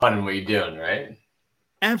fun in what you're doing, right?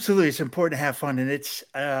 Absolutely. It's important to have fun. And it's,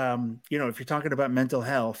 if you're talking about mental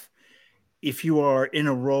health, if you are in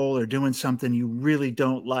a role or doing something you really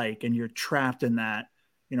don't like and you're trapped in that,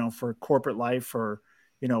 for corporate life or,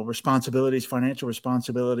 responsibilities, financial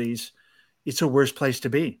responsibilities, it's a worse place to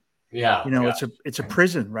be. Yeah, yeah. It's a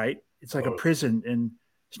prison, right? It's like a Totally. prison, and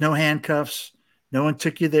there's no handcuffs. No one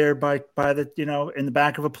took you there by the, in the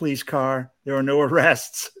back of a police car. There are no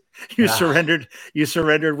arrests. You Yeah, surrendered, you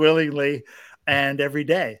surrendered willingly and every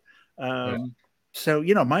day. yeah. Um, so,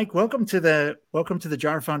 Mike, welcome to the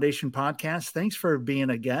Jar Foundation podcast. Thanks for being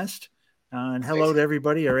a guest. And hello Thanks. to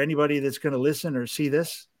everybody or anybody that's going to listen or see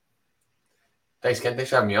this. Thanks, Ken. Thanks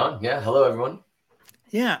for having me on. Yeah. Hello, everyone.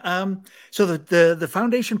 Yeah. So the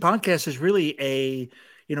foundation podcast is really a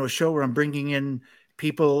show where I'm bringing in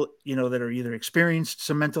people, that are either experienced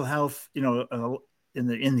some mental health, in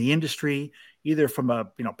the industry, either from a,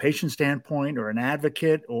 patient standpoint or an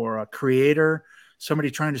advocate or a creator, somebody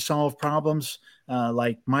trying to solve problems,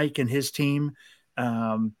 like Mike and his team,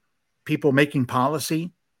 um, people making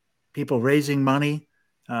policy, people raising money,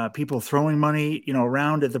 people throwing money,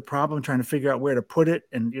 around at the problem, trying to figure out where to put it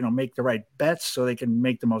and, make the right bets so they can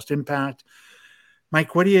make the most impact.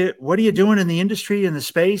 Mike, what are you doing in the industry, in the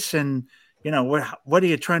space, and what are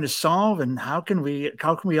you trying to solve, and how can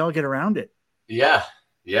we all get around it? Yeah,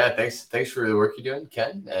 yeah. Thanks for the work you're doing,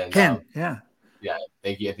 Ken. And Ken, yeah, yeah,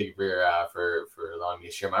 thank you for allowing me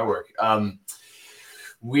to share my work.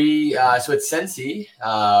 We so at Sensi,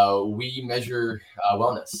 we measure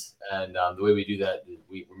wellness, and the way we do that,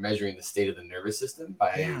 we're measuring the state of the nervous system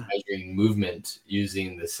by yeah. measuring movement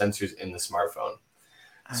using the sensors in the smartphone.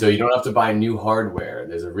 So you don't have to buy new hardware.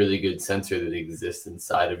 There's a really good sensor that exists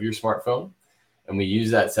inside of your smartphone, and we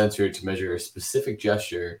use that sensor to measure a specific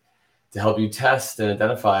gesture to help you test and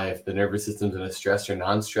identify if the nervous system's in a stress or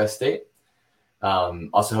non-stress state.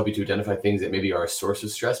 Also help you to identify things that maybe are a source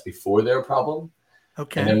of stress before they're a problem. And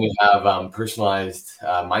then Okay. we have personalized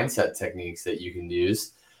mindset techniques that you can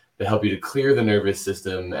use to help you to clear the nervous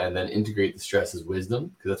system and then integrate the stress as wisdom,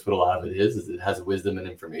 because that's what a lot of it is it has wisdom and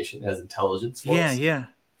information, it has intelligence for Yeah, us. yeah.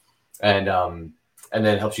 And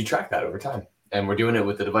then helps you track that over time. And we're doing it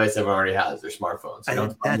with the device everyone already has, their smartphone. So you don't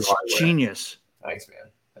have to buy new That's hardware. genius. Thanks,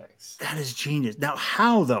 man. Thanks. That is genius. Now,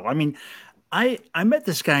 how though? I mean, I met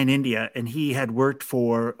this guy in India, and he had worked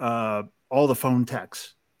for all the phone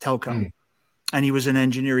techs, telco, Mm. and he was an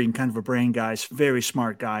engineering kind of a brain guy, very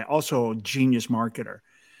smart guy, also a genius marketer.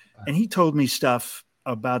 And he told me stuff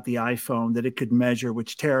about the iPhone that it could measure,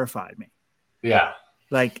 which terrified me. Yeah.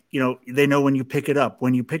 Like, they know when you pick it up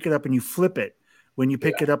and you flip it, when you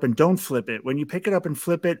pick Yeah. it up and don't flip it, when you pick it up and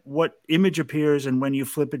flip it, what image appears, and when you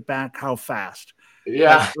flip it back, how fast. Like,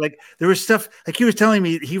 Yeah. like there was stuff like he was telling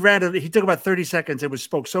me he read it. He took about 30 seconds. It was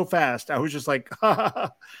spoke so fast. I was just like,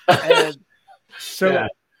 and Yeah. so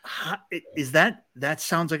is that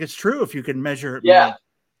sounds like it's true if you can measure Yeah. my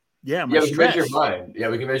Yeah, we can measure your stress. mind. Yeah,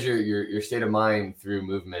 we can measure your state of mind through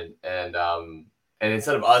movement, and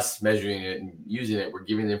instead of us measuring it and using it, we're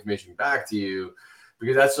giving the information back to you,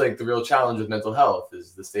 because that's like the real challenge with mental health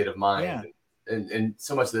is the state of mind. Yeah. And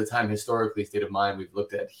so much of the time, historically, state of mind we've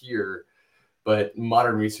looked at here, but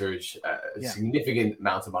modern research, Yeah. significant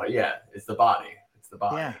amounts about it. Yeah, it's the body. It's the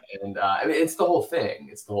body, Yeah. and I mean it's the whole thing.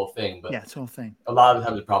 It's the whole thing, but Yeah. It's the whole thing. a lot of the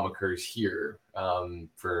time the problem occurs here,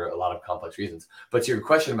 for a lot of complex reasons. But to your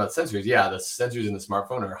question about sensors, yeah, the sensors in the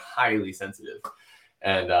smartphone are highly sensitive,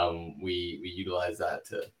 and we utilize that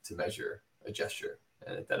to measure a gesture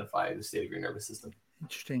and identify the state of your nervous system.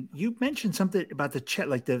 Interesting. You mentioned something about the chat,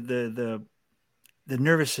 like the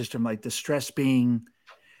nervous system, like the stress being.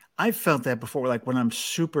 I've felt that before, like when I'm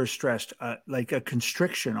super stressed, like a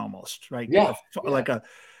constriction almost, right? Yeah, yeah, Like I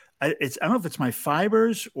don't know if it's my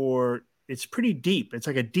fibers or it's pretty deep. It's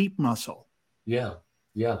like a deep muscle. yeah,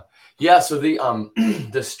 yeah, yeah. So the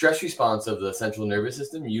the stress response of the central nervous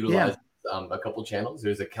system Yeah. utilizes a couple channels.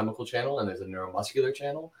 There's a chemical channel and there's a neuromuscular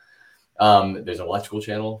channel. There's an electrical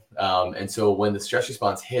channel. And so when the stress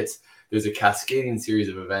response hits, there's a cascading series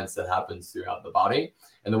of events that happens throughout the body.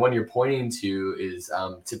 And the one you're pointing to is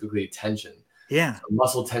typically tension. Yeah. So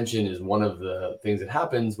muscle tension is one of the things that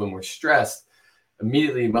happens when we're stressed.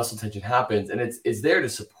 Immediately, muscle tension happens, and it's there to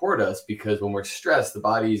support us, because when we're stressed, the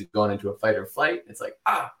body's gone into a fight or flight. It's like,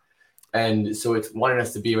 and so it's wanting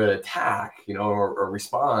us to be able to attack, or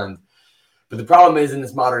respond. But the problem is, in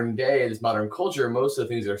this modern day, this modern culture, most of the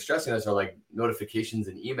things that are stressing us are like notifications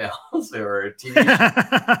and emails or TV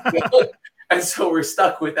shows. And so we're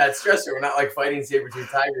stuck with that stressor. We're not like fighting saber-toothed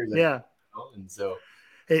tigers anymore. Yeah. And so,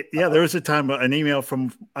 Hey, yeah, there was a time an email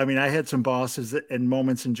from, I mean, I had some bosses and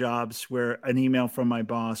moments in jobs where an email from my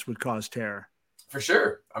boss would cause terror. For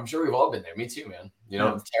sure. I'm sure we've all been there. Me too, man. You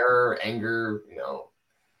know, Yeah. terror, anger, you know,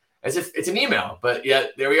 as if it's an email, but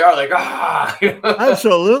yet there we are, like,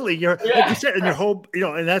 Absolutely. You're like you yeah, said, and your whole,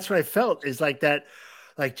 and that's what I felt is like that,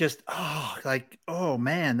 like just, oh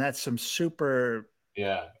man, that's some super,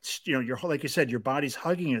 yeah, your whole, like you said, your body's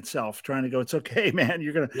hugging itself, trying to go, it's okay, man.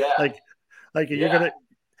 You're going to yeah, you're yeah. going to,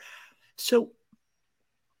 so,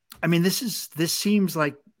 I mean, this seems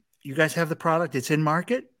like you guys have the product, it's in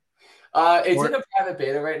market It's in or, a private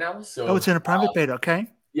beta right now, oh, so it's in a private beta. Okay.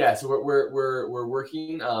 yeah, so we're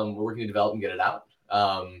working to develop and get it out,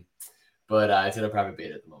 but it's in a private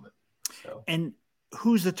beta at the moment. So And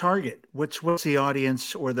who's the target? What's the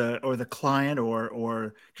audience or the client or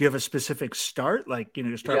do you have a specific start? Like,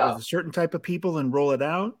 you start yeah, with a certain type of people and roll it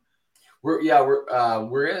out?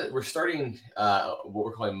 we're starting what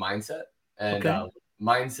we're calling mindset and Okay.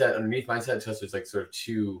 mindset. Underneath mindset, just there's like sort of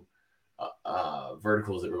two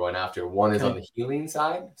verticals that we're going after. One is on Okay. the healing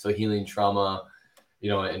side, so healing trauma,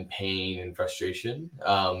 and pain and frustration.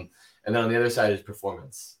 And then on the other side is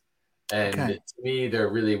performance. And Okay. to me, they're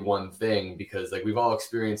really one thing because like we've all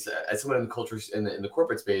experienced as someone in the culture in the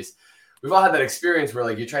corporate space, we've all had that experience where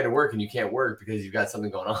like you're trying to work and you can't work because you've got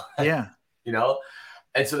something going on, Yeah. you know?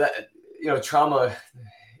 And so that, trauma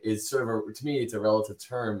is sort of to me, it's a relative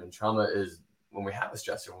term. And trauma is when we have a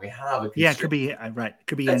stressor, when we have a Yeah. It constraint, could be right. It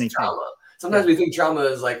could be that's anything. trauma. Sometimes Yeah. we think trauma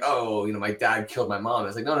is like, oh, my dad killed my mom.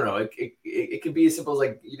 It's like, no. It could be as simple as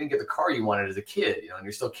like you didn't get the car you wanted as a kid, and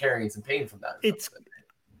you're still carrying some pain from that.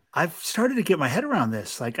 I've started to get my head around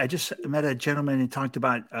this. Like I just met a gentleman who talked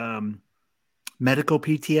about medical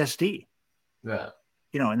PTSD. Yeah.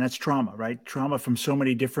 And that's trauma, right? Trauma from so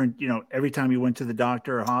many different, every time you went to the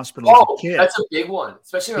doctor or hospital as a Oh, kid. that's a big one,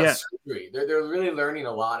 especially around Yeah. surgery. They're really learning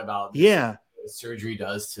a lot about this. Yeah. What surgery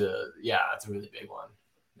does to, it's a really big one.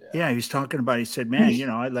 Yeah, he was talking about. He said, "Man,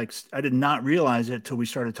 I did not realize it till we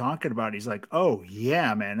started talking about it." He's like, "Oh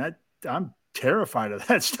yeah, man, I'm terrified of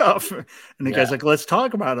that stuff." And the Yeah. guy's like, "Let's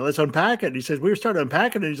talk about it. Let's unpack it." And he says, "We started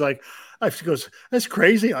unpacking it." He's like, "He goes, that's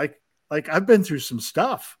crazy. Like I've been through some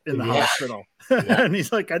stuff in the Yeah. hospital." Yeah. And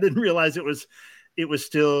he's like, "I didn't realize it was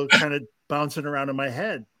still kind of bouncing around in my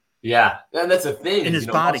head." Yeah, and that's the thing In is,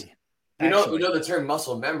 his body. we Actually. know the term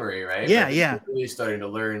muscle memory, right? Yeah, But yeah. we're really starting to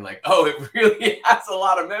learn, like, oh, it really has a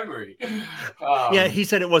lot of memory. Yeah, he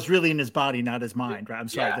said it was really in his body, not his mind. Right? I'm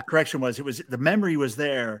sorry. Yeah. The correction was the memory was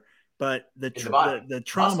there, but In the body, the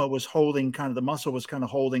trauma muscle. was holding the muscle was kind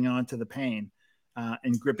of holding on to the pain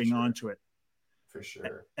and gripping onto it. For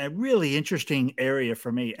sure. A really interesting area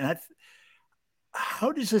for me. And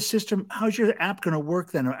how's your app going to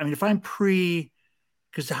work then? I mean, if I'm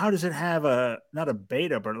because how does it have not a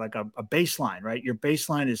beta, but like a baseline, right? Your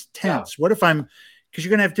baseline is tense. Yeah. What if because you're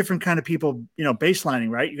going to have different kind of people, baselining,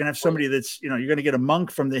 right? You're going to have somebody that's, you're going to get a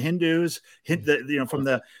monk from the Hindus, from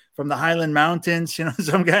the Highland Mountains,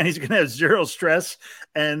 some guy, and he's going to have zero stress,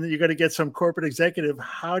 and you're going to get some corporate executive.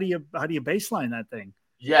 How do you baseline that thing?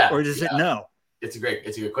 Yeah. Or does it know? It's a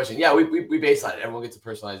good question. Yeah, we baseline it. Everyone gets a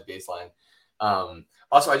personalized baseline.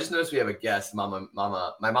 Also, I just noticed we have a guest, my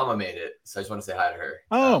mama made it, so I just want to say hi to her.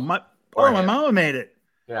 Oh, my mama made it.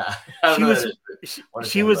 Yeah,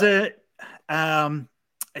 she was a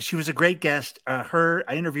great guest. I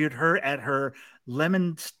interviewed her at her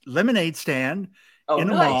lemonade stand in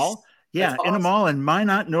a mall. Yeah, in a mall in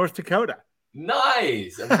Minot, North Dakota.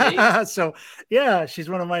 Nice, amazing. So yeah, she's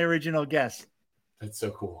one of my original guests. That's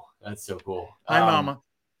so cool. Hi, Mama.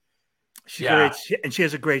 She's great, and she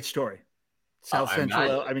has a great story. South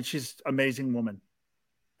Central. I mean, she's an amazing woman.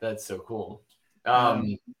 That's so cool.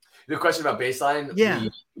 The question about baseline. Yeah.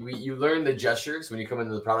 You learn the gestures when you come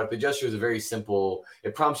into the product. The gesture is very simple.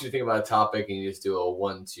 It prompts you to think about a topic, and you just do a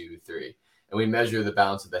 1, 2, 3, and we measure the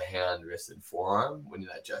balance of the hand, wrist, and forearm when you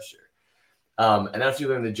do that gesture. And after you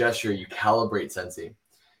learn the gesture, you calibrate Sensi. And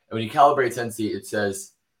when you calibrate Sensi, it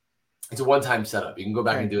says it's a one-time setup. You can go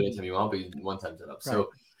back and do it anytime you want, but it's one-time setup. Right.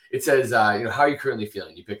 So it says, how are you currently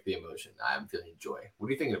feeling? You pick the emotion. I'm feeling joy. What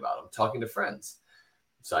are you thinking about? I'm talking to friends.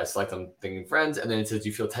 So I select I'm thinking friends. And then it says, do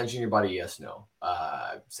you feel tension in your body? Yes, no.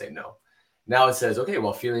 Say no. Now it says, okay,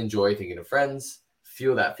 well, feeling joy, thinking of friends.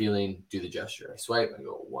 Feel that feeling. Do the gesture. I swipe. I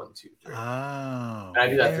go 1, 2, 3. Oh, and I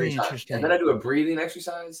do that 3 times. And then I do a breathing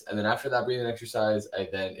exercise. And then after that breathing exercise,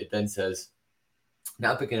 it then says,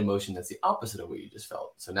 now pick an emotion that's the opposite of what you just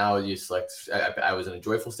felt. So now you select, I was in a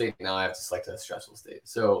joyful state. Now I have to select a stressful state.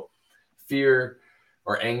 So fear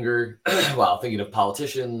or anger while thinking of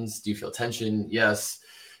politicians. Do you feel tension? Yes.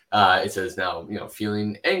 It says now,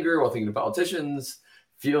 feeling anger while thinking of politicians.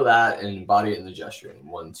 Feel that and embody it in the gesture in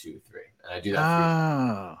 1, 2, 3. And I do that 3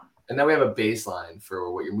 times. And then we have a baseline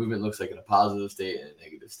for what your movement looks like in a positive state and a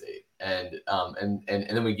negative state. And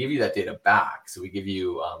then we give you that data back. So we give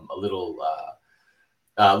you a little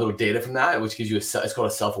data from that, which gives you it's called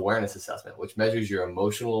a self-awareness assessment, which measures your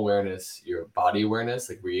emotional awareness, your body awareness,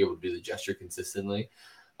 like were you able to do the gesture consistently,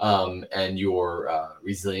 and your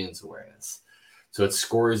resilience awareness. So it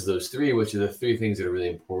scores those three, which are the three things that are really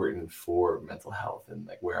important for mental health and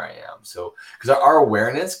like where I am. So because our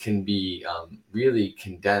awareness can be really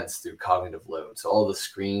condensed through cognitive load. So all the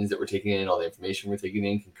screens that we're taking in, all the information we're taking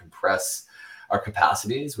in can compress our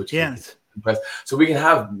capacities, which can compress. So we can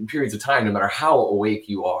have periods of time, no matter how awake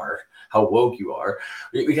you are, how woke you are,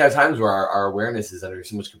 we can have times where our awareness is under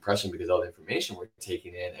so much compression because all the information we're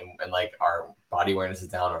taking in and like our body awareness is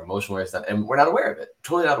down, our emotional awareness is down, and we're not aware of it,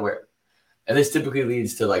 totally not aware of it. And this typically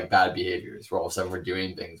leads to like bad behaviors where all of a sudden we're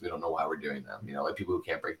doing things we don't know why we're doing them. You know, like people who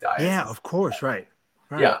can't break diets. Yeah, of course, right.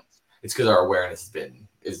 Yeah, it's because our awareness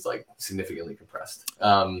is like significantly compressed.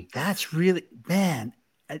 That's really, man.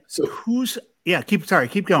 So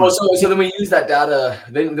keep going. Well, so then we use that data.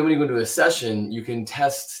 Then when you go into a session, you can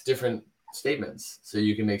test different statements. So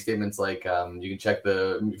you can make statements like you can check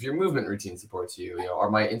if your movement routine supports you. You know, are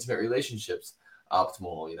my intimate relationships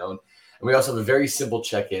optimal? You know. And we also have a very simple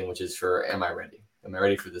check-in, which is for, am I ready? Am I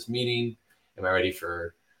ready for this meeting? Am I ready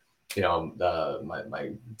for, you know,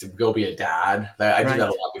 my to go be a dad? I do that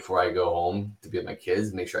a lot before I go home to be with my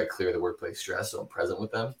kids, make sure I clear the workplace stress so I'm present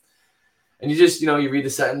with them. And you just, you know, you read the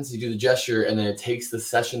sentence, you do the gesture, and then it takes the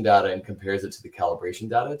session data and compares it to the calibration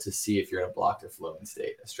data to see if you're in a blocked or flowing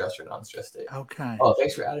state, a stress or non-stress state. Okay. Oh,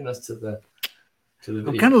 thanks for adding us to the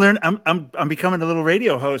video. I'm kind of learning. I'm becoming a little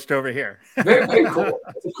radio host over here. Very, very cool.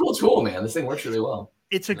 It's a cool tool, man. This thing works really well.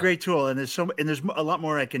 It's a great tool, and there's a lot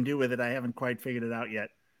more I can do with it. I haven't quite figured it out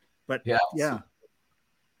yet, but yeah.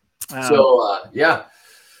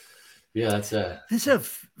 That's this is a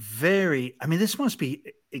very. I mean, this must be.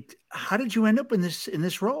 How did you end up in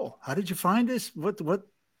this role? How did you find this? What was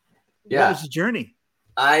the journey?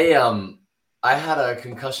 I had a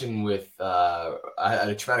concussion I had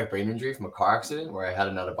a traumatic brain injury from a car accident where I had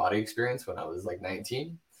an out-of-body experience when I was like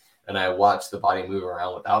 19, and I watched the body move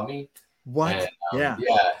around without me. What? And,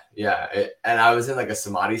 and I was in like a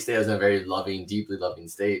samadhi state. I was in a very loving, deeply loving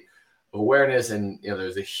state of awareness, and you know, there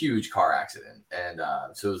was a huge car accident, and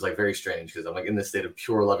so it was like very strange because I'm like in this state of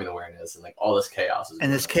pure loving awareness, and like all this chaos is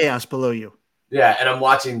and there's chaos below you. Yeah, and I'm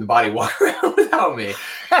watching the body walk around without me.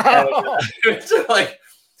 So like.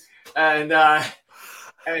 And I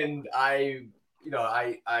had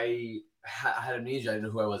amnesia. I didn't know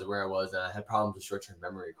who I was or where I was, and I had problems with short-term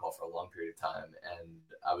memory recall for a long period of time. And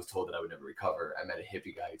I was told that I would never recover. I met a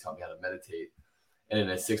hippie guy who taught me how to meditate, and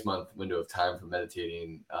in a 6-month window of time for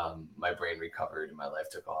meditating, my brain recovered and my life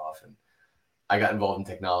took off. And I got involved in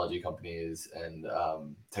technology companies and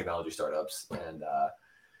technology startups, and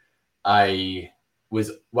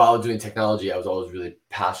while doing technology, I was always really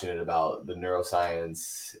passionate about the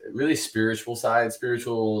neuroscience, really spiritual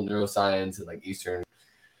neuroscience, and like Eastern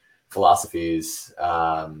philosophies,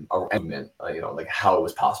 around movement, you know, like how it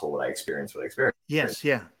was possible what I experienced. Yes,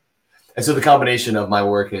 yeah. And so the combination of my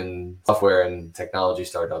work in software and technology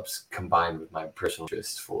startups combined with my personal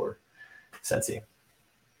interest for Sensi.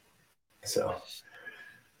 So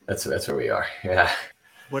that's where we are. Yeah.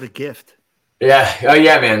 What a gift. Yeah. Oh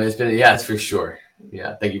yeah, man. It's for sure.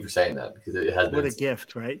 Yeah, thank you for saying that because it has been. What a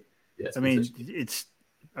gift, right? Yes,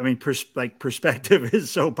 perspective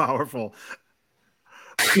is so powerful.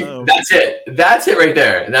 That's it right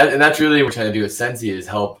there. And that's really what we're trying to do with Sensi is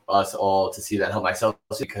help us all to see that, help myself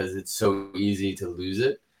because it's so easy to lose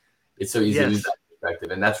it. It's so easy to lose that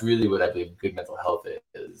perspective, and that's really what I believe good mental health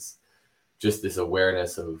is. Just this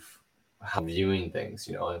awareness of how I'm viewing things,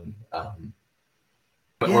 you know, and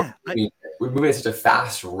we're moving at such a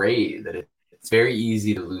fast rate that it's very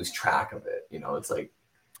easy to lose track of it. You know, it's like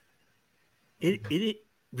it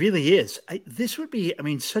really is. This would be,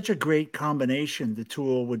 such a great combination. The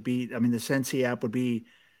tool would be, the Sensi app would be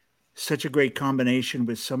such a great combination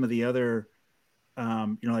with some of the other,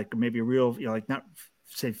 like maybe a real, like not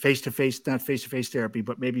say not face-to-face therapy,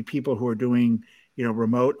 but maybe people who are doing,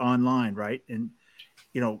 remote online, right? And,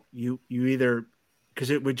 you either,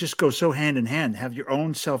 because it would just go so hand in hand, have your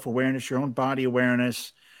own self-awareness, your own body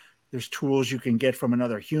awareness. There's tools you can get from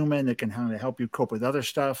another human that can kind of help you cope with other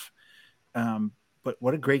stuff. But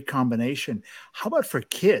what a great combination. How about for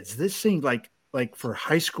kids? This seemed like for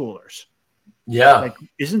high schoolers. Yeah. Like,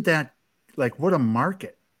 isn't that like what a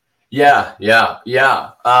market? Yeah.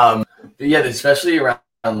 Especially around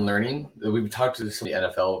learning. We've talked to some of the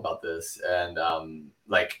NFL about this. And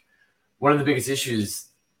one of the biggest issues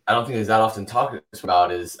I don't think is that often talked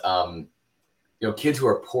about is kids who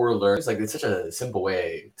are poor learners, like it's such a simple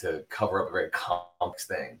way to cover up a very complex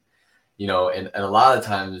thing. And a lot of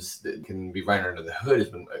times it can be right under the hood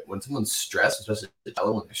is when someone's stressed, especially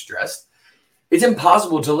when they're stressed, it's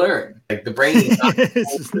impossible to learn. Like the brain is not able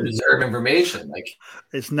to absorb information. Like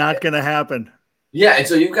it's not going to happen. Yeah, and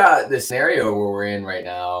so you've got this scenario where we're in right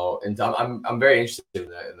now, and I'm very interested in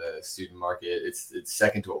the student market. It's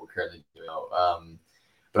second to what we're currently doing.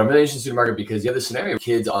 But I'm really interested in the student market because you have this scenario of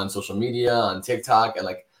kids on social media, on TikTok, and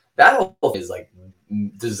like that whole thing is like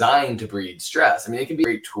designed to breed stress. I mean, it can be a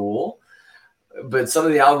great tool, but some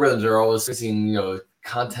of the algorithms are always fixing,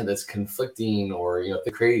 content that's conflicting or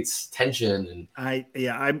it creates tension. And I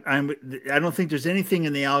don't think there's anything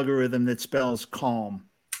in the algorithm that spells calm.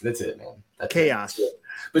 That's it, man. That's chaos.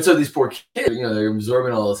 But so these poor kids, they're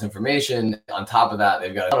absorbing all this information. On top of that,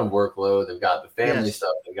 they've got a ton of workload. They've got the family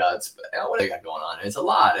stuff. They've got what they got going on. It's a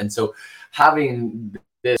lot. And so having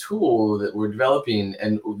this tool that we're developing,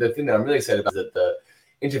 and the thing that I'm really excited about is that the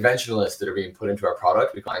interventionalists that are being put into our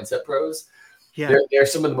product, we call Mindset Pros, they're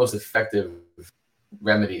some of the most effective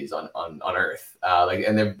remedies on Earth.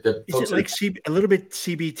 And they're is it like a little bit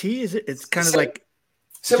CBT? Is it? It's kind of like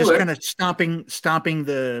similar. Just kind of stopping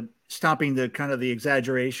the kind of the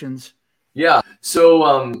exaggerations. Yeah.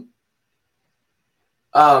 So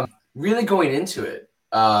really going into it.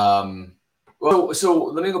 So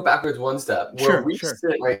let me go backwards one step. Where we sit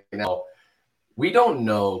right now, we don't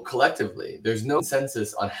know collectively. There's no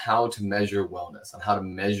consensus on how to measure wellness, on how to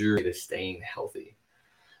measure staying healthy.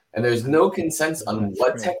 And there's no consensus on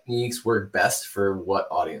what techniques work best for what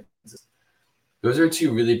audiences. Those are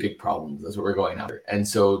two really big problems. That's what we're going after. And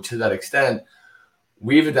so to that extent,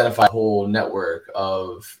 we've identified a whole network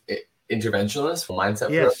of interventionalists, mindset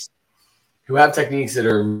pros, who have techniques that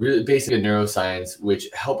are really basically neuroscience, which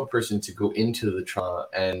help a person to go into the trauma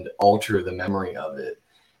and alter the memory of it.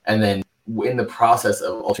 And then in the process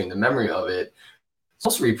of altering the memory of it,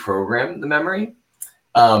 also reprogram the memory,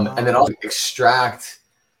 and then also extract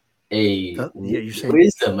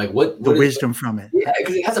wisdom, like what the wisdom from it. Yeah,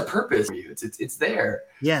 because it has a purpose for you. It's there.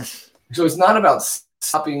 Yes. So it's not about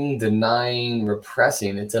stopping, denying,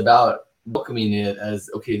 repressing. It's about welcoming it as,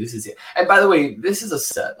 okay, this is it. And by the way, this is a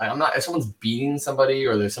set. Like, I'm not, if someone's beating somebody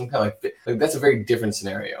or there's some kind of like that's a very different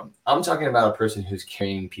scenario. I'm talking about a person who's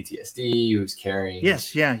carrying PTSD, who's carrying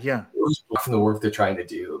who's from the work they're trying to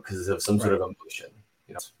do because of some sort of emotion.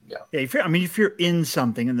 If you're in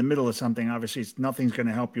something, in the middle of something, obviously nothing's going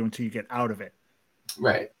to help you until you get out of it.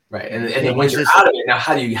 Right. And then once you're out of it, now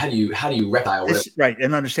how do you reconcile this? Right,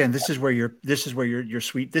 and understand this is where you're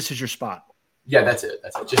sweet. This is your spot. Yeah, that's it.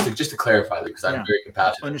 Just to clarify, because I'm very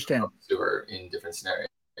compassionate. Understand. Who are in different scenarios.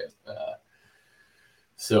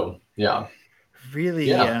 So yeah. Really,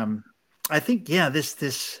 yeah. I think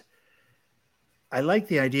this. I like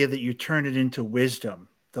the idea that you turn it into wisdom.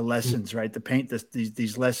 The lessons, right?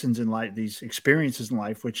 These lessons in life, these experiences in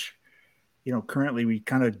life, which, currently we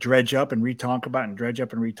kind of dredge up and re-talk about.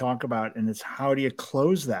 And it's how do you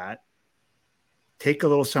close that? Take a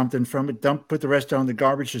little something from it, put the rest down the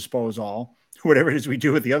garbage disposal, whatever it is we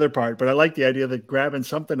do with the other part. But I like the idea that grabbing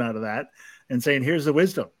something out of that and saying, here's the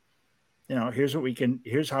wisdom.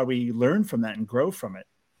 Here's how we learn from that and grow from it.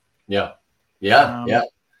 Yeah.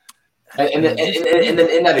 And then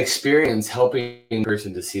in that experience, helping a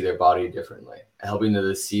person to see their body differently, helping them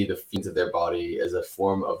to see the feelings of their body as a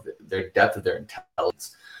form of their depth of their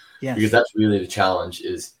intelligence. Yes. Because that's really the challenge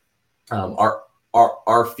is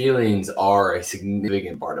our feelings are a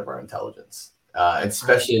significant part of our intelligence,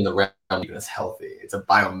 especially in the realm of keeping us healthy. It's a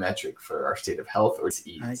biometric for our state of health or its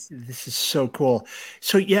ease. This is so cool.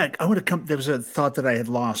 So I want to come. There was a thought that I had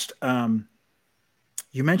lost.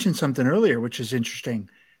 You mentioned something earlier, which is interesting.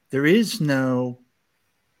 There is no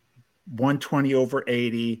 120 over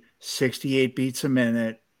 80, 68 beats a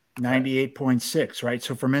minute, 98.6, right?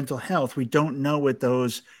 So for mental health, we don't know what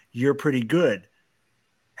those you're pretty good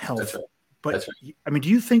health. That's right. But That's right. I mean, do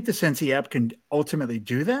you think the Sensi app can ultimately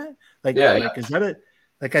do that? Is that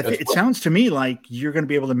it sounds to me like you're going to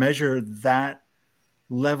be able to measure that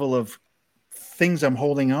level of things I'm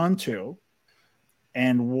holding on to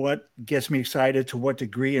and what gets me excited to what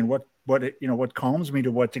degree and what calms me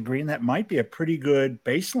to what degree. And that might be a pretty good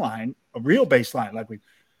baseline, a real baseline,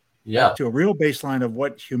 to a real baseline of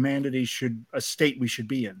what humanity a state we should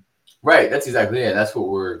be in. Right. That's exactly it. That's what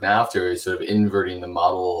we're after is sort of inverting the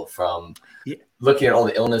model from looking at all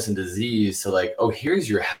the illness and disease to here's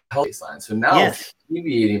your health baseline. So now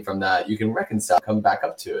deviating from that, you can reconcile, come back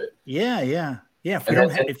up to it. Yeah.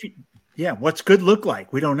 What's good look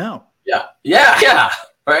like? We don't know. Yeah.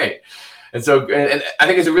 Right. And so, and I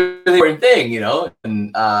think it's a really important thing,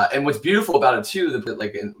 and what's beautiful about it too, that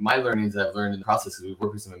like in my learnings that I've learned in the process, is we've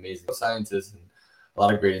worked with some amazing scientists and a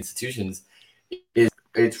lot of great institutions, is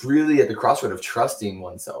it's really at the crossroad of trusting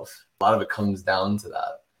oneself. A lot of it comes down to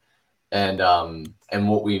that. And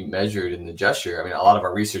what we measured in the gesture, I mean, a lot of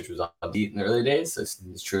our research was on beat in the early days, so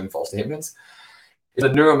it's true and false statements. It's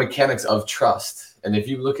the neuromechanics of trust. And if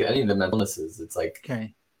you look at any of the mental illnesses, it's like,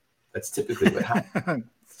 that's typically what happens.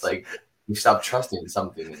 It's like you stop trusting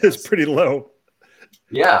something. It's pretty low.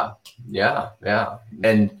 Yeah.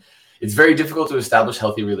 And it's very difficult to establish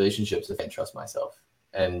healthy relationships if I can't trust myself.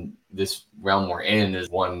 And this realm we're in is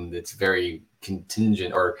one that's very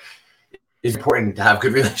contingent, or it's important to have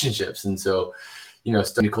good relationships. And so,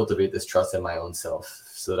 starting to cultivate this trust in my own self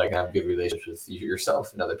so that I can have good relationships with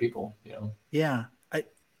yourself and other people, Yeah.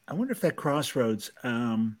 I wonder if that crossroads,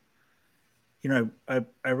 I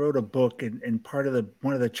wrote a book, and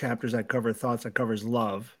one of the chapters I cover thoughts that covers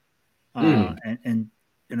love, and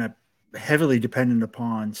I'm heavily dependent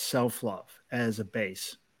upon self-love as a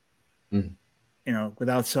base.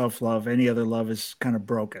 Without self-love, any other love is kind of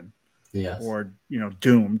broken, or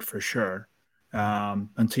doomed for sure,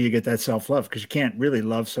 until you get that self-love, because you can't really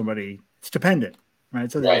love somebody. It's dependent. Right.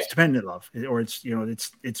 So it's dependent love, or it's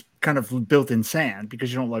kind of built in sand because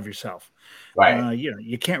you don't love yourself. Right.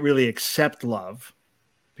 You can't really accept love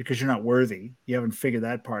because you're not worthy. You haven't figured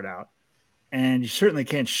that part out. And you certainly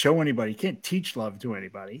can't show anybody. You can't teach love to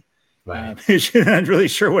anybody. Right. Because you're not really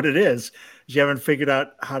sure what it is. You haven't figured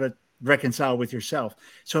out how to reconcile with yourself.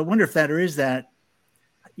 So I wonder if there is that,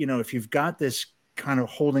 if you've got this kind of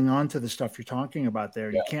holding on to the stuff you're talking about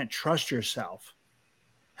there, you can't trust yourself.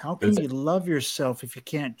 How can you love yourself if you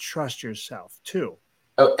can't trust yourself too?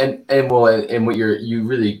 Oh, and what you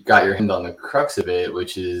really got your hand on the crux of it,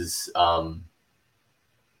 which is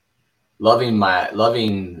loving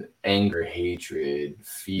anger, hatred,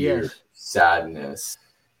 fear, sadness.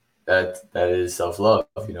 That is self-love,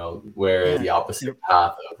 where the opposite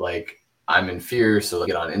path of like, I'm in fear, so let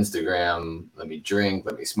me get on Instagram, let me drink,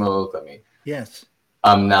 let me smoke,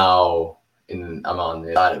 I'm on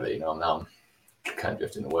the side of it, I'm now kind of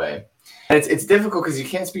drifting away. And it's difficult because you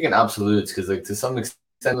can't speak in absolutes, because like to some extent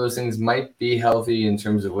those things might be healthy in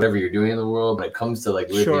terms of whatever you're doing in the world, but it comes to like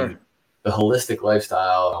living the holistic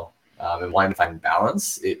lifestyle and wanting to find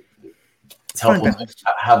balance, it's helpful to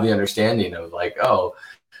have the understanding of like, oh,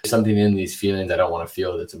 there's something in these feelings I don't want to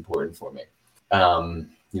feel that's important for me,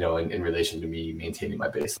 in relation to me maintaining my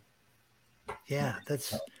base. Yeah,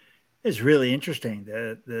 it's really interesting.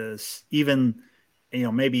 Even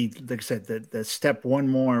maybe like I said, the step one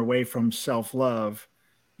more away from self-love,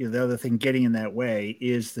 the other thing getting in that way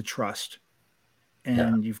is the trust.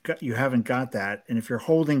 And you haven't got that. And if you're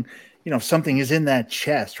holding, if something is in that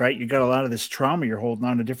chest, right, you got a lot of this trauma, you're holding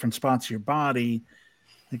on to different spots of your body.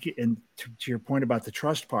 And to your point about the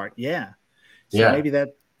trust part. Maybe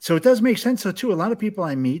so it does make sense. So too, a lot of people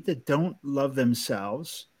I meet that don't love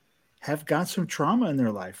themselves have got some trauma in their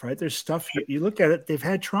life, right? There's stuff you look at it, they've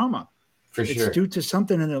had trauma. For sure. It's due to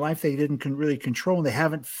something in their life they didn't really control, and they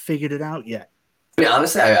haven't figured it out yet. I mean,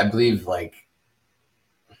 honestly, I believe like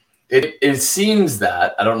it seems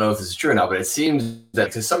that, I don't know if this is true or not, but it seems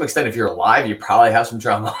that to some extent, if you're alive, you probably have some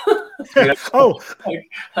trauma. I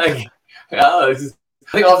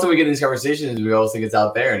think often we get in these conversations, we always think it's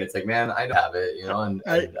out there, and it's like, man, I don't have it,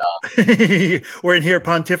 we're in here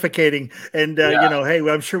pontificating, and hey,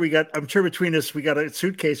 I'm sure between us we got a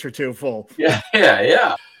suitcase or two full. Yeah.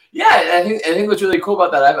 I think what's really cool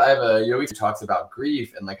about that, I have a yogi who talks about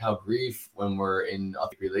grief, and like how grief, when we're in a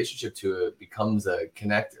relationship to it, becomes a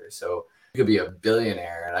connector. So you could be a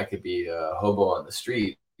billionaire, and I could be a hobo on the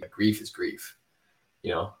street. Like, grief is grief,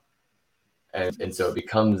 And so it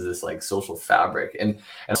becomes this like social fabric, and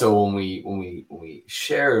so when we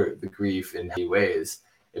share the grief in healthy ways,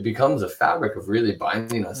 it becomes a fabric of really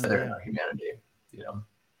binding us together in our humanity.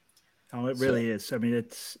 Oh, it really is. I mean,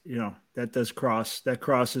 it's that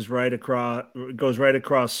crosses right across, goes right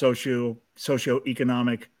across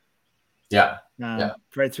socioeconomic,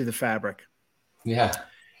 right through the fabric. It's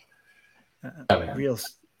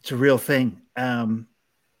a real thing.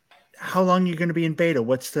 How long are you going to be in beta?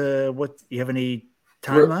 You have any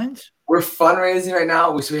timelines? We're fundraising right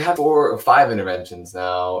now. We have 4 or 5 interventions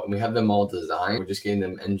now, and we have them all designed. We're just getting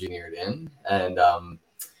them engineered in, and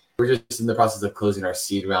we're just in the process of closing our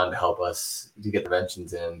seed round to help us to get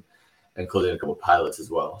interventions in and closing a couple of pilots as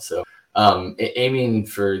well. So aiming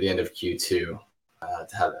for the end of Q2 to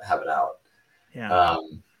have it out.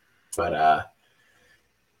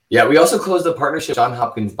 We also closed the partnership with Johns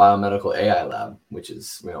Hopkins Biomedical AI Lab, which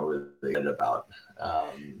is really excited about.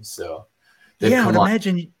 So I would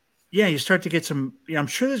imagine yeah, you start to get some, I'm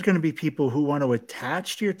sure there's going to be people who want to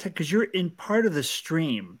attach to your tech because you're in part of the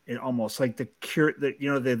stream, almost like the cure, the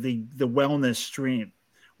wellness stream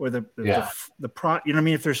or Yeah. you know what I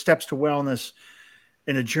mean? If there's steps to wellness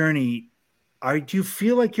in a journey, do you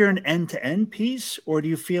feel like you're an end-to-end piece, or do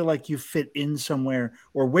you feel like you fit in somewhere,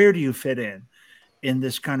 or where do you fit in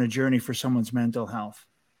this kind of journey for someone's mental health?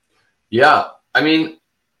 Yeah. I mean,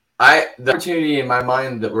 the opportunity in my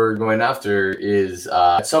mind that we're going after is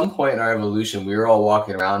at some point in our evolution, we were all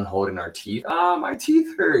walking around holding our teeth. Oh, my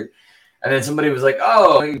teeth hurt. And then somebody was like,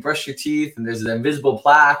 oh, you brush your teeth and there's an invisible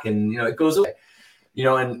plaque and, it goes away.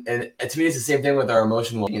 And to me, it's the same thing with our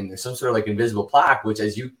emotional well-being. There's some sort of like invisible plaque, which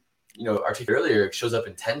as you articulated earlier, it shows up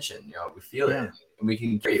in tension. We feel it and we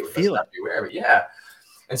can carry it with us, not be aware of it. Yeah.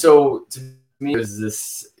 And so to me, there's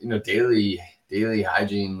this, daily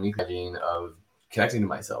hygiene, weekly hygiene of connecting to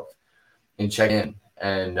myself and check in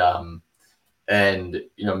and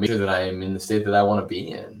make sure that I am in the state that I want to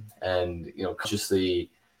be in, and consciously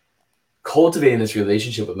cultivating this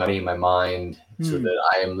relationship with my body and my mind so that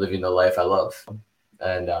I am living the life I love.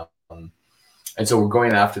 And so we're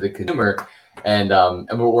going after the consumer, and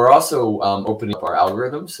we're also opening up our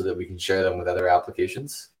algorithms so that we can share them with other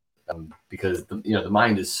applications, because the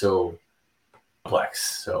mind is so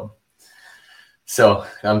complex. So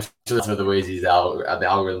I'm sure that's one of the ways the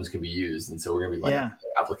algorithms can be used, and so we're going to be lining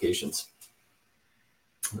applications.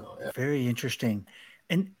 Very interesting.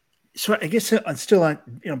 And so I guess I'm still on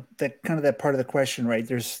that kind of that part of the question, right?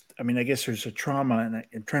 I guess there's a trauma, and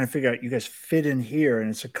I'm trying to figure out, you guys fit in here, and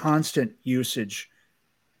it's a constant usage.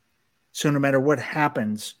 So no matter what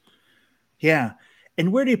happens, and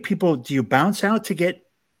where do you bounce out to get?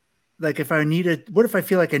 Like what if I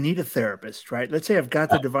feel like I need a therapist, right? Let's say I've got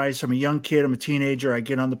the device. I'm a young kid. I'm a teenager. I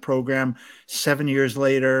get on the program. 7 years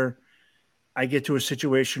later, I get to a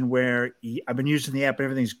situation where I've been using the app and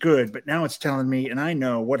everything's good, but now it's telling me, and I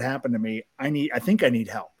know what happened to me. I think I need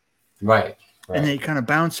help. Right. And then you kind of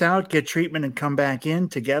bounce out, get treatment, and come back in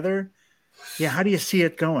together. Yeah. How do you see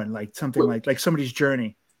it going? Like something like somebody's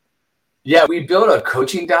journey. Yeah, we built a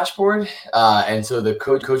coaching dashboard, and so the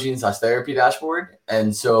coaching/therapy dashboard.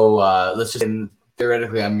 And so let's just say,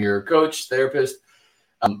 theoretically, I'm your coach, therapist.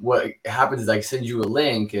 What happens is I send you a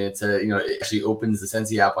link, and it's it actually opens the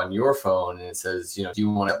Sensi app on your phone, and it says, do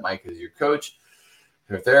you want Mike as your coach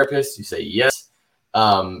or therapist? You say yes,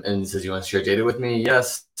 and it says, you want to share data with me?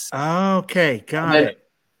 Yes. Okay, got it.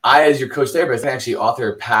 I, as your coach therapist, can actually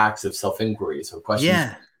author packs of self-inquiry, so questions.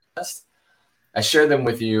 Yeah. I share them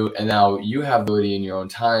with you, and now you have the ability in your own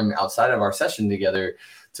time outside of our session together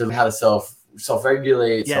to learn how to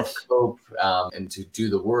self-regulate, self-cope, and to do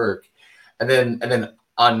the work. And then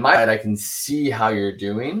on my side, I can see how you're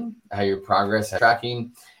doing, how your progress is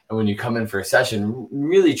tracking, and when you come in for a session,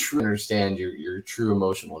 really truly understand your true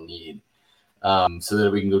emotional need, so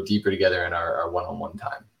that we can go deeper together in our one-on-one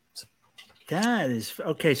time. That is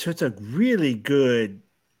okay. So it's a really good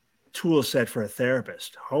tool set for a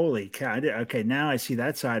therapist. Holy cow. Okay, now I see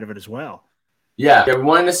that side of it as well. Yeah, we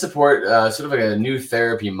wanted to support sort of like a new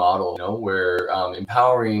therapy model, where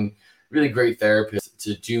empowering really great therapists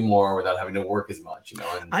to do more without having to work as much,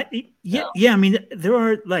 And, I mean, there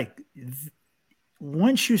are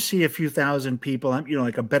once you see a few thousand people,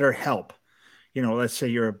 like a BetterHelp, let's say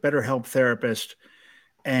you're a BetterHelp therapist,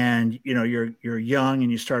 and you're young and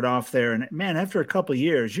you start off there, and man, after a couple of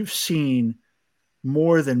years, you've seen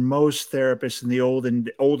more than most therapists in the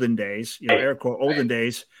olden days, air quote olden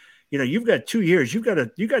days. You've got 2 years, you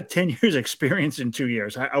got 10 years experience in 2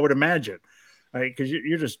 years, I would imagine, right? Because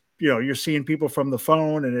you're just you're seeing people from the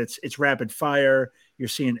phone, and it's rapid fire. You're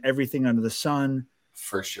seeing everything under the sun,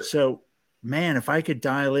 for sure. So, man, if I could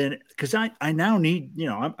dial in, because I now need,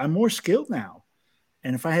 I'm more skilled now,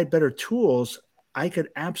 and if I had better tools, I could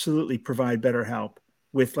absolutely provide better help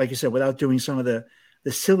with, like you said, without doing some of the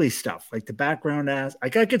silly stuff, like the background ass.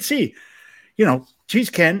 Like I could see, geez,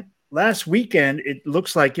 Ken, last weekend, it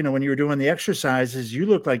looks like, when you were doing the exercises, you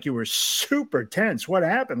looked like you were super tense. What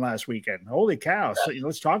happened last weekend? Holy cow. So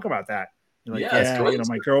let's talk about that. You're like,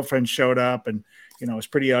 my girlfriend showed up, and, it was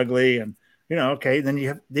pretty ugly, and, okay.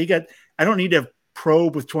 Then I don't need to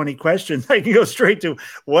probe with 20 questions. I can go straight to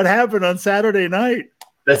what happened on Saturday night.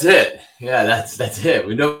 That's it. Yeah. That's it.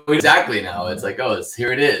 We know exactly now. It's like,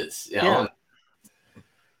 here it is.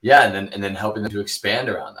 Yeah, and then helping them to expand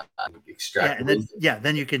around that, extract.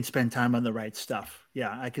 Then you can spend time on the right stuff.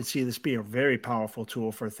 Yeah, I can see this be a very powerful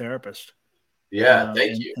tool for a therapist. Yeah,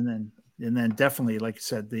 thank you. And then definitely, like you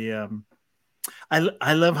said,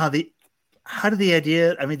 I love how did the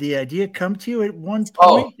idea come to you at one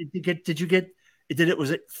point?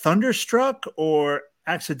 Was it thunderstruck or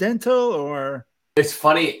accidental or? It's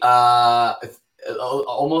funny.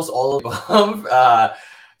 Almost all of them.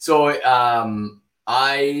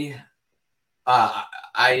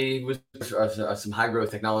 I was some high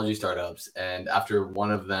growth technology startups, and after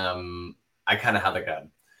one of them, I kind of had like a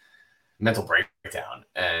mental breakdown,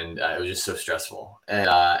 and it was just so stressful.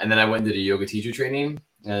 And then I went and did a yoga teacher training,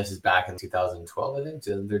 and this is back in 2012, I think,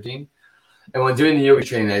 2013. And when doing the yoga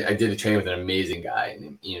training, I did a training with an amazing guy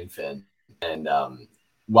named Ian Finn. And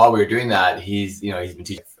while we were doing that, he's been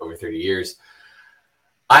teaching over 30 years.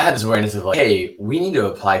 I had this awareness of like, hey, we need to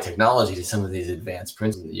apply technology to some of these advanced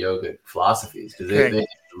principles in the yoga philosophies, because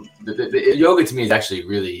the yoga to me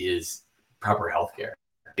is proper healthcare.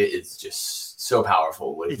 It's just so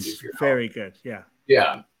powerful. What it can do for your very health. good. Yeah.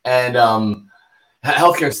 Yeah. And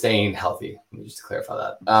healthcare is staying healthy. Let me just clarify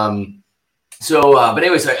that. But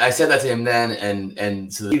anyway, so I said that to him then,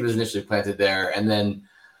 and so the seed was initially planted there, and then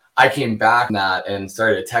I came back from that and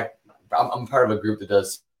started a tech. I'm part of a group that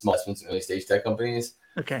does small investments in early stage tech companies.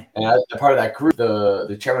 Okay. And as a part of that group,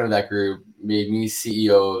 the chairman of that group made me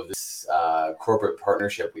CEO of this corporate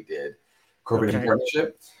partnership we did,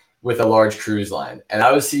 partnership with a large cruise line. And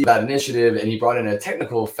I was CEO of that initiative, and he brought in a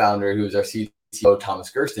technical founder who was our CTO,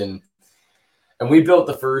 Thomas Gersten. And we built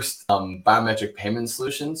the first biometric payment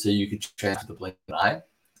solution, so you could transfer the blink of an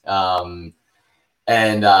eye.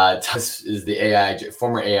 And Thomas is the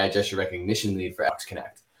former AI gesture recognition lead for Alex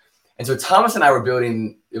Connect. And so Thomas and I were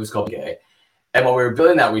building, it was called BK. And when we were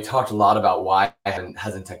building that, we talked a lot about why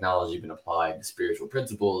hasn't technology been applied to spiritual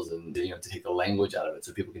principles, and to take the language out of it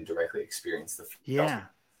so people can directly experience the feel. Yeah.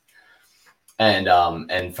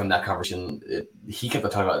 And from that conversation, he kept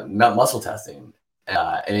on talking about muscle testing.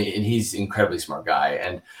 And he's an incredibly smart guy.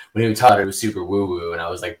 And when he would talk, it was super woo-woo. And I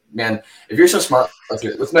was like, man, if you're so smart,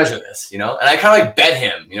 let's measure this, And I kind of like bet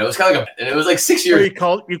him, it was kind of like and it was like 6 years. You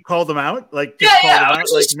called them out? Like, yeah, out,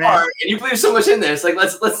 like, smart. And you believe so much in this. Like,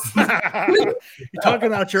 let's you're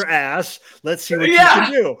talking out your ass. Let's see what you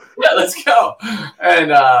can do. Yeah, let's go.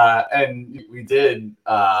 And we did,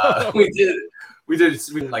 we did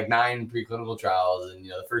like 9 preclinical trials, and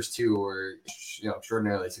the first 2 were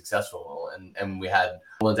extraordinarily successful, and we had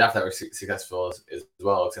ones after that were successful as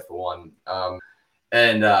well, except for one.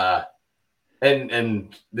 And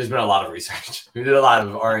there's been a lot of research. We did a lot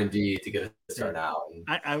of R&D to get it started out.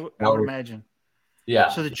 I would imagine. Yeah.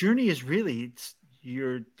 So the journey is really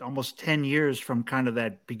you're almost 10 years from kind of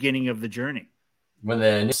that beginning of the journey. When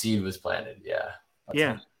the new seed was planted, yeah.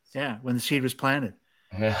 Yeah. When the seed was planted.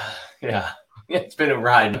 Yeah. It's been a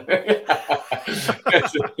ride.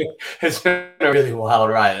 It's been a really wild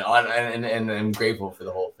ride, and I'm grateful for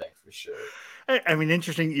the whole thing, for sure. I mean,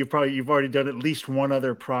 interesting. You've already done at least one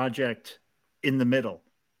other project in the middle.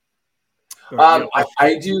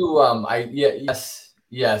 I do. Yes.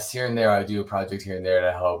 Here and there, I do a project here and there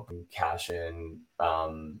to help cash in,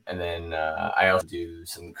 and then I also do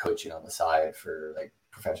some coaching on the side for like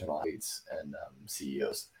professional athletes and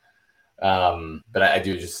CEOs. But I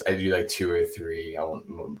do like 2 or 3. I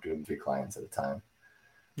won't do 3 clients at a time.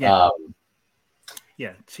 Yeah.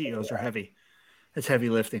 CEOs are heavy. It's heavy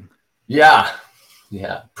lifting. Yeah.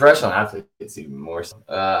 Professional athletes even more so.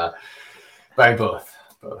 But both.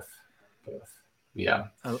 Yeah.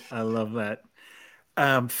 I love that.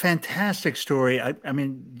 Fantastic story. I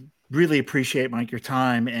mean, really appreciate, Mike, your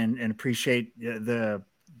time and appreciate the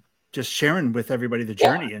just sharing with everybody the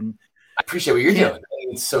journey. And I appreciate what you're doing. I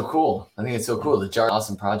think it's so cool. The jar,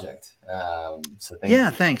 awesome project. So thank you.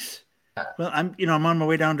 Thanks. Yeah. Well, I'm on my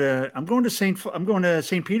way down to. I'm going to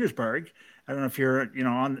St. Petersburg. I don't know if you're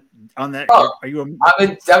on that. Oh, are you?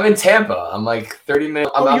 I'm in Tampa. I'm like 30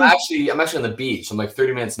 minutes. I'm actually on the beach. I'm like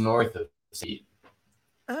 30 minutes north of the sea.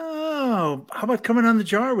 Oh, how about coming on the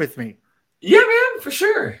jar with me? Yeah, man, for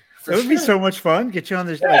sure. It would be so much fun. Get you on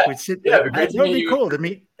this. That would be cool to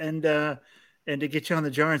meet and to get you on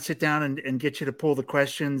the jar and sit down and get you to pull the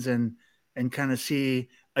questions and kind of see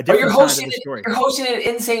a different side of the story. You're hosting it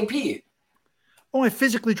in St. Pete. Oh, I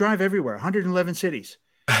physically drive everywhere, 111 cities.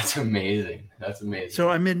 That's amazing. So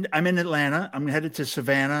I'm in Atlanta. I'm headed to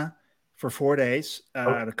Savannah for 4 days,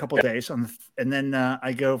 a couple of days and then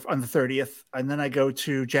I go on the 30th, and then I go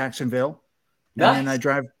to Jacksonville, and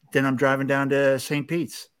then I'm driving down to St.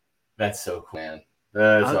 Pete's. That's so cool, man.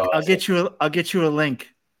 I'll get you a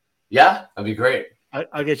link. Yeah, that'd be great.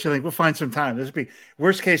 I'll get you a link. We'll find some time. This would be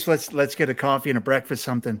worst case. Let's get a coffee and a breakfast,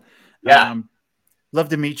 something. Yeah. Love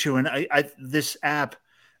to meet you. And I this app,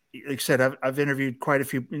 like I said, I've interviewed quite a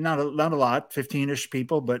few, not a lot, 15-ish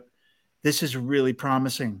people, but this is really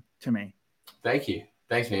promising to me. Thank you.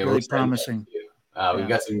 Thanks, man. Really promising. We've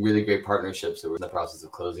got some really great partnerships that we're in the process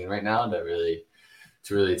of closing right now to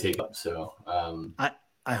really take up. So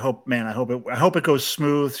I hope, man, I hope it goes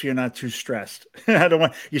smooth so you're not too stressed. I don't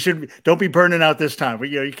want don't be burning out this time. But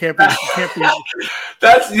you can't be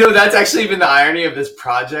That's actually been the irony of this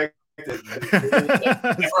project.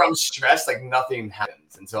 Whenever I'm stressed, like nothing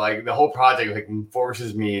happens, and so like the whole project like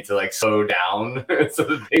forces me to like slow down, so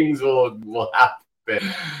that things will happen.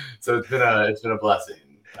 So it's been a blessing.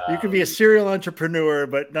 You could be a serial entrepreneur,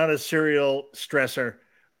 but not a serial stressor.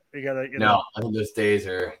 You gotta, no, I think those days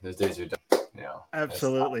are done.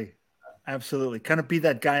 Absolutely. Absolutely. Kind of be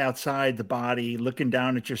that guy outside the body, looking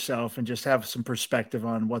down at yourself and just have some perspective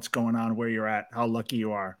on what's going on, where you're at, how lucky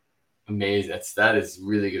you are. Amazing. That is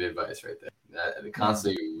really good advice right there.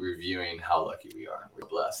 Constantly reviewing how lucky we are. We're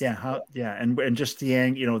blessed. Yeah. And just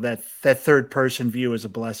that third person view is a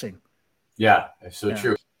blessing. Yeah. It's so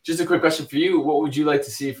true. Just a quick question for you. What would you like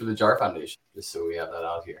to see for the JAR Foundation? Just so we have that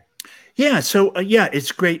out here. Yeah. So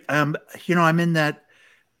it's great. I'm in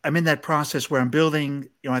that process where I'm building,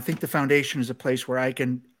 I think the foundation is a place where I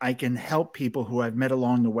can help people who I've met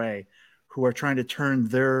along the way, who are trying to turn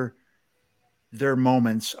their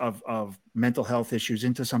moments of mental health issues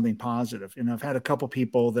into something positive. And I've had a couple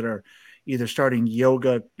people that are either starting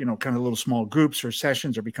yoga, kind of little small groups or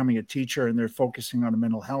sessions, or becoming a teacher, and they're focusing on a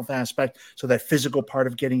mental health aspect. So that physical part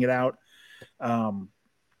of getting it out.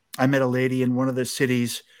 I met a lady in one of the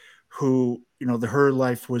cities who, her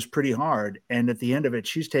life was pretty hard. And at the end of it,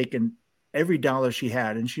 she's taken every dollar she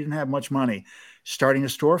had, and she didn't have much money, starting a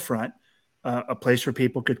storefront, a place where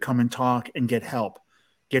people could come and talk and get help,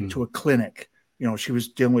 get to a clinic. She was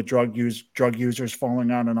dealing with drug users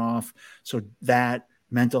falling on and off. So that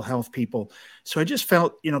mental health people. So I just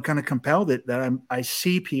felt, kind of compelled that I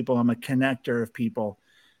see people, I'm a connector of people,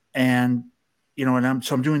 and,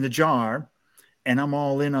 I'm doing the JAR. And I'm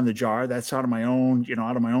all in on the JAR. That's out of my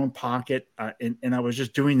own pocket. And I was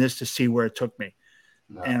just doing this to see where it took me.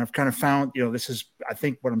 No. And I've kind of found, this is, I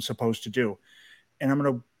think, what I'm supposed to do. And I'm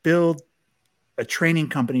going to build a training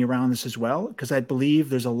company around this as well, because I believe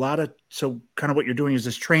there's so kind of what you're doing is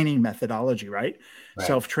this training methodology, right?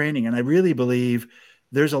 Self-training. And I really believe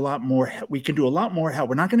there's a lot more, we can do a lot more help.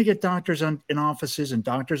 We're not going to get doctors in offices and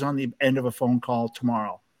doctors on the end of a phone call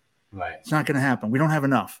tomorrow. Right. It's not going to happen. We don't have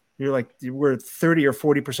enough. We're 30 or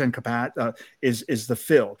 40% capacity is the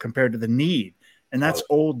fill compared to the need. And that's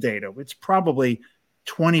old data. It's probably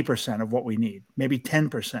 20% of what we need, maybe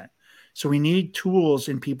 10%. So we need tools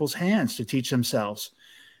in people's hands to teach themselves.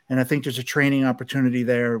 And I think there's a training opportunity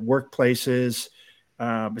there, workplaces,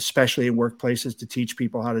 especially in workplaces, to teach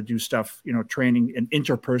people how to do stuff, training and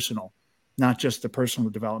interpersonal, not just the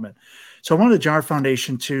personal development. So I wanted the JAR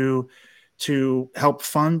Foundation to help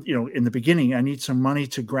fund, in the beginning, I need some money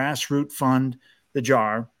to grassroots fund the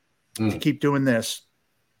JAR to keep doing this,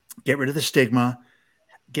 get rid of the stigma,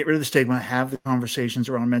 have the conversations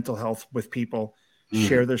around mental health with people,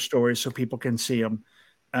 share their stories so people can see them,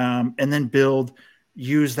 and then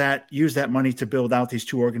use that money to build out these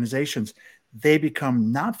two organizations. They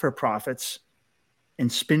become not-for-profits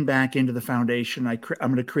and spin back into the foundation. I'm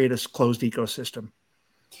going to create a closed ecosystem.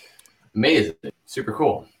 Amazing. Super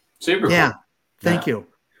cool. Super cool. Thank you.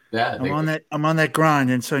 Yeah. I'm on that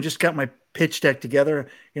grind. And so I just got my pitch deck together.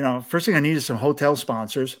 First thing I need is some hotel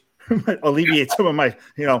sponsors. Alleviate some of my,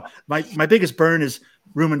 my biggest burn is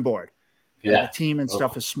room and board. The team and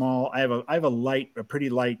stuff is small. I have a pretty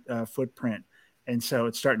light footprint. And so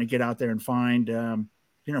it's starting to get out there and find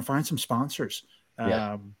some sponsors,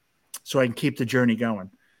 so I can keep the journey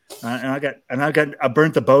going. And I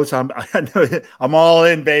burnt the boats. I'm all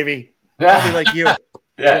in, baby. I'll be like you.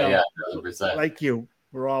 Yeah, 100%. Like you,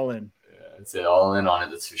 we're all in. Yeah, it's all in on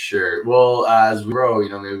it. That's for sure. Well, as we grow,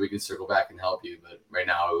 maybe we can circle back and help you. But right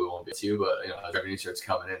now, we won't get to you. But as revenue starts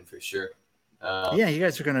coming in, for sure. You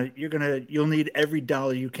guys you'll need every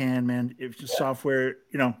dollar you can, man. If software,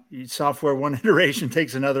 software, one iteration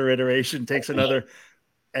takes another iteration, takes another.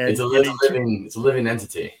 And it's a living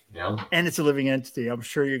entity, And it's a living entity. I'm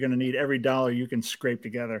sure you're going to need every dollar you can scrape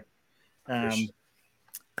together. I'm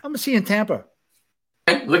going to see you in Tampa.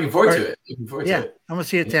 Looking forward to it. I'm going to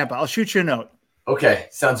see you in Tampa. I'll shoot you a note. Okay.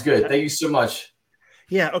 Sounds good. Thank you so much.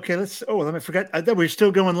 Yeah. Okay. Let me forget. I thought we were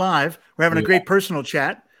still going live. We're having a great personal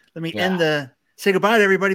chat. Let me say goodbye to everybody.